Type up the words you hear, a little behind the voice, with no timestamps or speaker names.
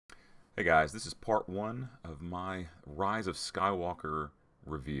Hey guys, this is part one of my Rise of Skywalker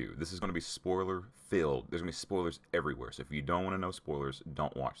review. This is going to be spoiler filled. There's going to be spoilers everywhere, so if you don't want to know spoilers,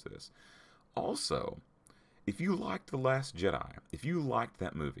 don't watch this. Also, if you liked The Last Jedi, if you liked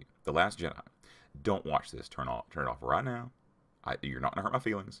that movie, The Last Jedi, don't watch this. Turn it off right now. You're not going to hurt my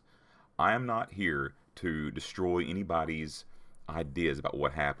feelings. I am not here to destroy anybody's ideas about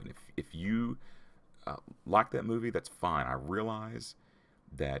what happened. If you like that movie, that's fine. I realize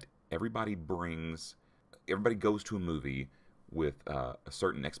that everybody goes to a movie with a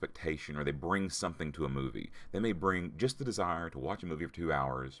certain expectation, or they bring something to a movie. They may bring just the desire to watch a movie for 2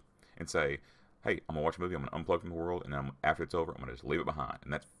 hours and say, hey, I'm gonna watch a movie, I'm gonna unplug from the world, and then after it's over, I'm gonna just leave it behind,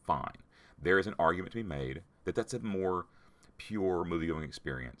 and that's fine. There is an argument to be made that that's a more pure movie-going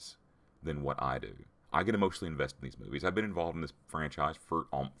experience than what I do. I get emotionally invested in these movies. I've been involved in this franchise for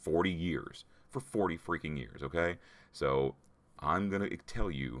 40 years. For 40 freaking years, okay? So I'm going to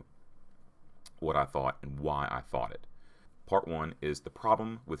tell you what I thought and why I thought it. Part one is the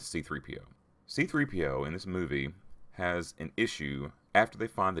problem with C-3PO. C-3PO in this movie has an issue after they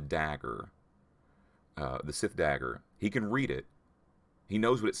find the dagger, the Sith dagger. He can read it. He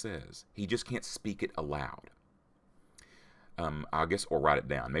knows what it says. He just can't speak it aloud. I guess, or write it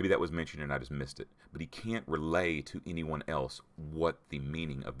down. Maybe that was mentioned and I just missed it. But he can't relay to anyone else what the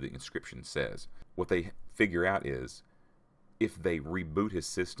meaning of the inscription says. What they figure out is, if they reboot his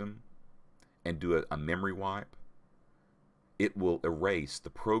system and do a memory wipe, it will erase the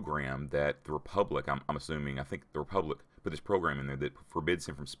program that the Republic, I think the Republic put this program in there that forbids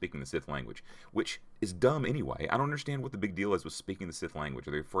him from speaking the Sith language, which is dumb anyway. I don't understand what the big deal is with speaking the Sith language.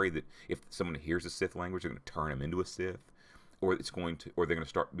 Are they afraid that if someone hears the Sith language, they're going to turn him into a Sith? Or they're going to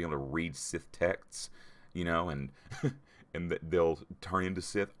start being able to read Sith texts, and and they'll turn into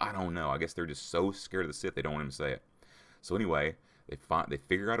Sith. I don't know. I guess they're just so scared of the Sith they don't want him to say it. So anyway, they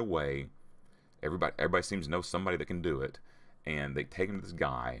figure out a way. Everybody seems to know somebody that can do it, and they take him to this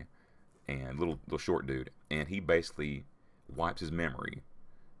guy, and little short dude, and he basically wipes his memory,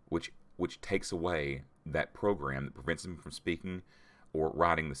 which takes away that program that prevents him from speaking or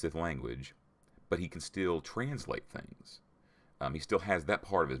writing the Sith language, but he can still translate things. He still has that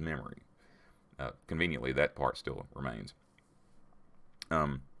part of his memory. Conveniently, that part still remains.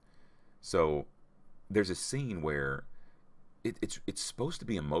 So there's a scene where it's supposed to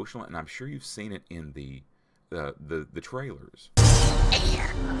be emotional, and I'm sure you've seen it in the trailers.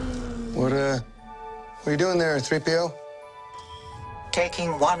 What are you doing there, 3PO?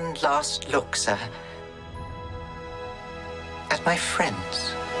 Taking one last look, sir, at my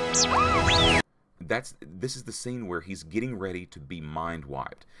friends. This is the scene where he's getting ready to be mind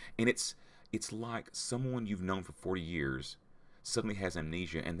wiped, and it's like someone you've known for 40 years suddenly has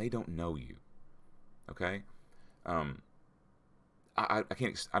amnesia and they don't know you. Okay, I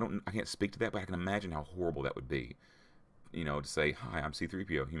can't speak to that, but I can imagine how horrible that would be. To say, hi, I'm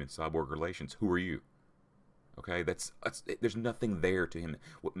C-3PO, human cyborg relations. Who are you? Okay, there's nothing there to him.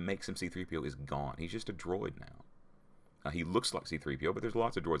 What makes him C-3PO is gone. He's just a droid now. He looks like C-3PO, but there's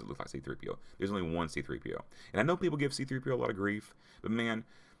lots of droids that look like C-3PO. There's only one C-3PO. And I know people give C-3PO a lot of grief, but man,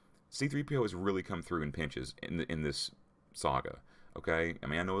 C-3PO has really come through in pinches in this saga. Okay? I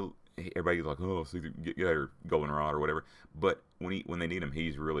mean, I know everybody's like, oh, get out of Golden Rod or whatever, but when they need him,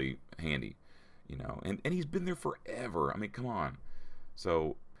 he's really handy. And he's been there forever. I mean, come on.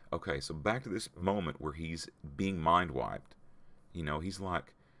 So, okay, so back to this moment where he's being mind wiped. He's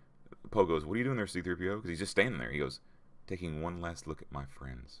like, Poe goes, what are you doing there, C-3PO? Because he's just standing there. He goes, taking one last look at my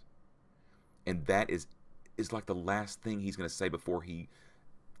friends. And that is like the last thing he's going to say before he,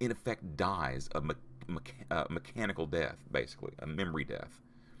 in effect, dies a mechanical death, basically, a memory death.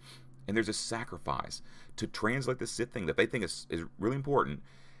 And there's a sacrifice to translate the Sith thing that they think is really important.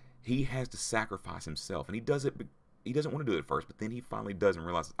 He has to sacrifice himself, and he does it. He doesn't want to do it at first, but then he finally does and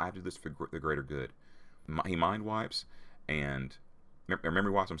realizes, I have to do this for the greater good. He mind wipes and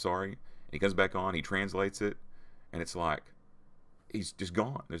memory wipes. I'm sorry. And he comes back on. He translates it. And it's like, he's just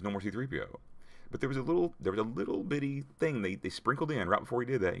gone. There's no more C-3PO. But there was a little bitty thing they sprinkled in right before he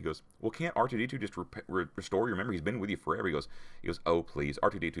did that. He goes, well, can't R2-D2 just restore your memory? He's been with you forever. He goes, oh, please.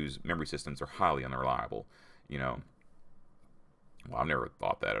 R2-D2's memory systems are highly unreliable. Well, I've never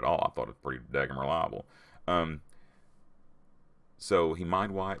thought that at all. I thought it was pretty daggum reliable. So he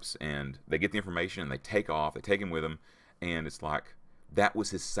mind wipes, and they get the information, and they take off. They take him with them, and it's like, that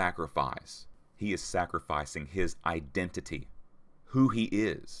was his sacrifice. He is sacrificing his identity, who he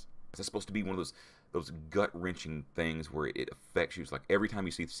is. It's supposed to be one of those gut-wrenching things where it affects you. It's like every time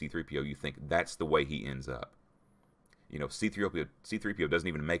you see C-3PO, you think that's the way he ends up. C-3PO doesn't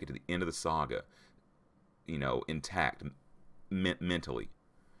even make it to the end of the saga, intact mentally.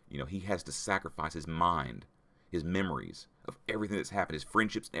 You know, he has to sacrifice his mind, his memories of everything that's happened, his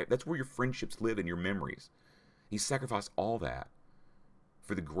friendships. That's where your friendships live, in your memories. He sacrificed all that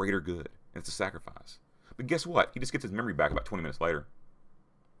for the greater good. And it's a sacrifice. But guess what? He just gets his memory back about 20 minutes later.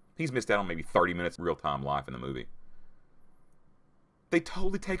 He's missed out on maybe 30 minutes of real-time life in the movie. They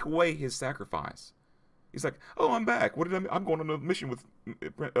totally take away his sacrifice. He's like, "Oh, I'm back. What did I'm going on a mission with,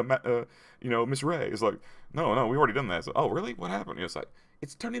 Miss Ray." It's like, no, we already done that. So, oh, really? What happened? It's like,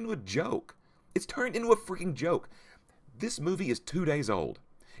 it's turned into a joke. It's turned into a freaking joke. This movie is 2 days old.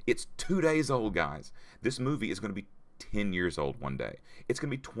 It's 2 days old, guys. This movie is going to be 10 years old one day. It's going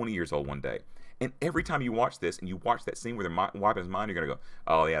to be 20 years old one day. And every time you watch this and you watch that scene where they're wiping his mind, you're going to go,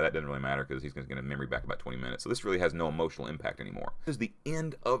 "Oh, yeah, that doesn't really matter because he's going to get a memory back about 20 minutes. So this really has no emotional impact anymore." This is the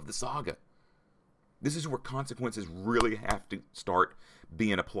end of the saga. This is where consequences really have to start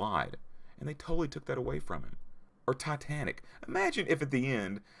being applied. And they totally took that away from him. Or Titanic. Imagine if at the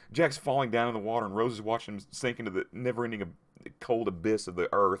end, Jack's falling down in the water and Rose is watching him sink into the never-ending cold abyss of the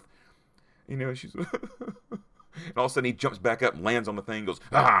earth. You know, she's... and all of a sudden he jumps back up and lands on the thing and goes,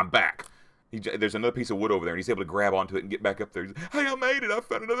 "Ah, I'm back." There's another piece of wood over there, and he's able to grab onto it and get back up there. He's, "Hey, I made it. I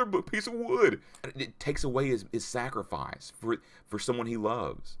found another piece of wood." It takes away his sacrifice for someone he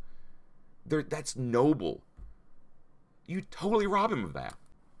loves. That's noble. You totally rob him of that.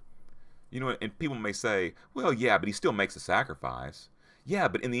 You know, and people may say, "Well, yeah, but he still makes a sacrifice." Yeah,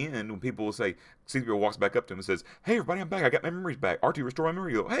 but in the end, when people will say, C-3PO walks back up to him and says, "Hey, everybody, I'm back. I got my memories back. R2, restore my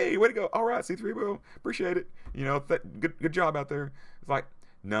memory." You go, "Hey, way to go. All right, C-3PO. Appreciate it. You know, good job out there." It's like,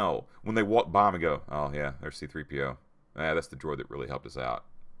 no. When they walk by him and go, "Oh, yeah, there's C-3PO. That's the droid that really helped us out.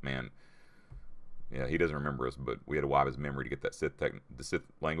 Man, yeah, he doesn't remember us, but we had to wipe his memory to get that the Sith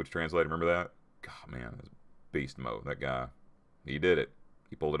language translated. Remember that? God, man, that's beast mode. That guy, he did it.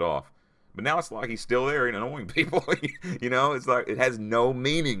 He pulled it off. But now it's like he's still there and annoying people. You know, it's like it has no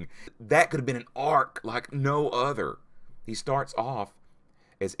meaning. That could have been an arc like no other. He starts off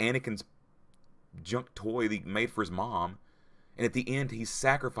as Anakin's junk toy that he made for his mom, and at the end, he's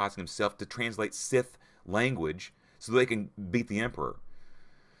sacrificing himself to translate Sith language so they can beat the Emperor.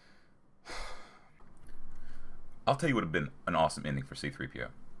 I'll tell you what would have been an awesome ending for C-3PO.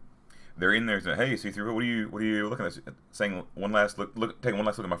 They're in there saying, "Hey, C-3PO, what are you looking at?" Saying one last look, taking one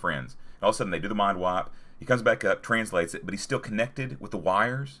last look at my friends. And all of a sudden, they do the mind wipe. He comes back up, translates it, but he's still connected with the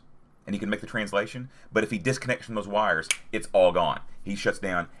wires, and he can make the translation. But if he disconnects from those wires, it's all gone. He shuts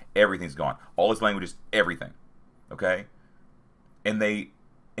down. Everything's gone. All his languages, everything. Okay, and they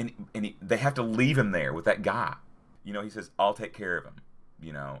have to leave him there with that guy. You know, he says, "I'll take care of him."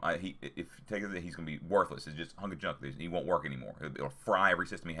 You know, if you take it, he's going to be worthless. It's just a hunk of junk. He won't work anymore. It'll fry every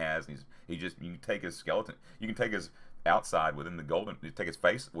system he has. And you can take his skeleton. You can take his outside within the golden. You take his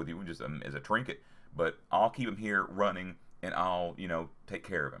face with you just as a trinket. But I'll keep him here running, and I'll, take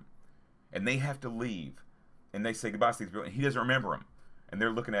care of him. And they have to leave, and they say goodbye to these people, and he doesn't remember him. And they're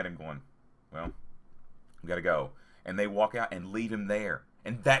looking at him going, "Well, we got to go." And they walk out and leave him there.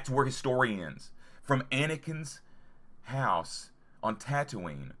 And that's where his story ends. From Anakin's house on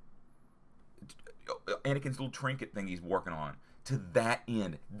Tatooine, Anakin's little trinket thing he's working on, to that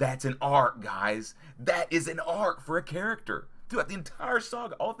end. That's an arc, guys. That is an arc for a character. Throughout the entire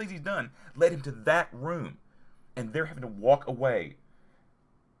saga, all the things he's done led him to that room. And they're having to walk away,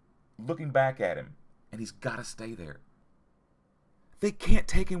 looking back at him, and he's got to stay there. They can't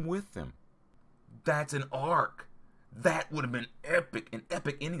take him with them. That's an arc. That would have been epic, an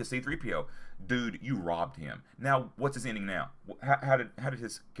epic ending of C-3PO. Dude, you robbed him. Now, what's his ending now? How did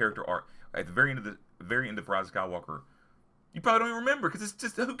his character arc at the very end of Rise of Skywalker? You probably don't even remember because it's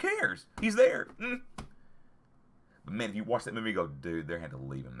just, who cares? He's there. But man, if you watch that movie, you go, dude, they had to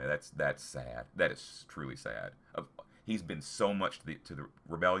leave him there. That's sad. That is truly sad. He's been so much to the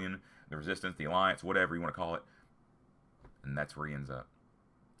rebellion, the resistance, the alliance, whatever you want to call it, and that's where he ends up.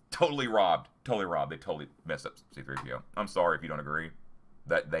 Totally robbed. Totally robbed. They totally messed up C-3PO. I'm sorry if you don't agree.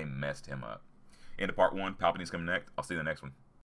 That they messed him up. End of part 1. Palpatine's coming next. I'll see you in the next one.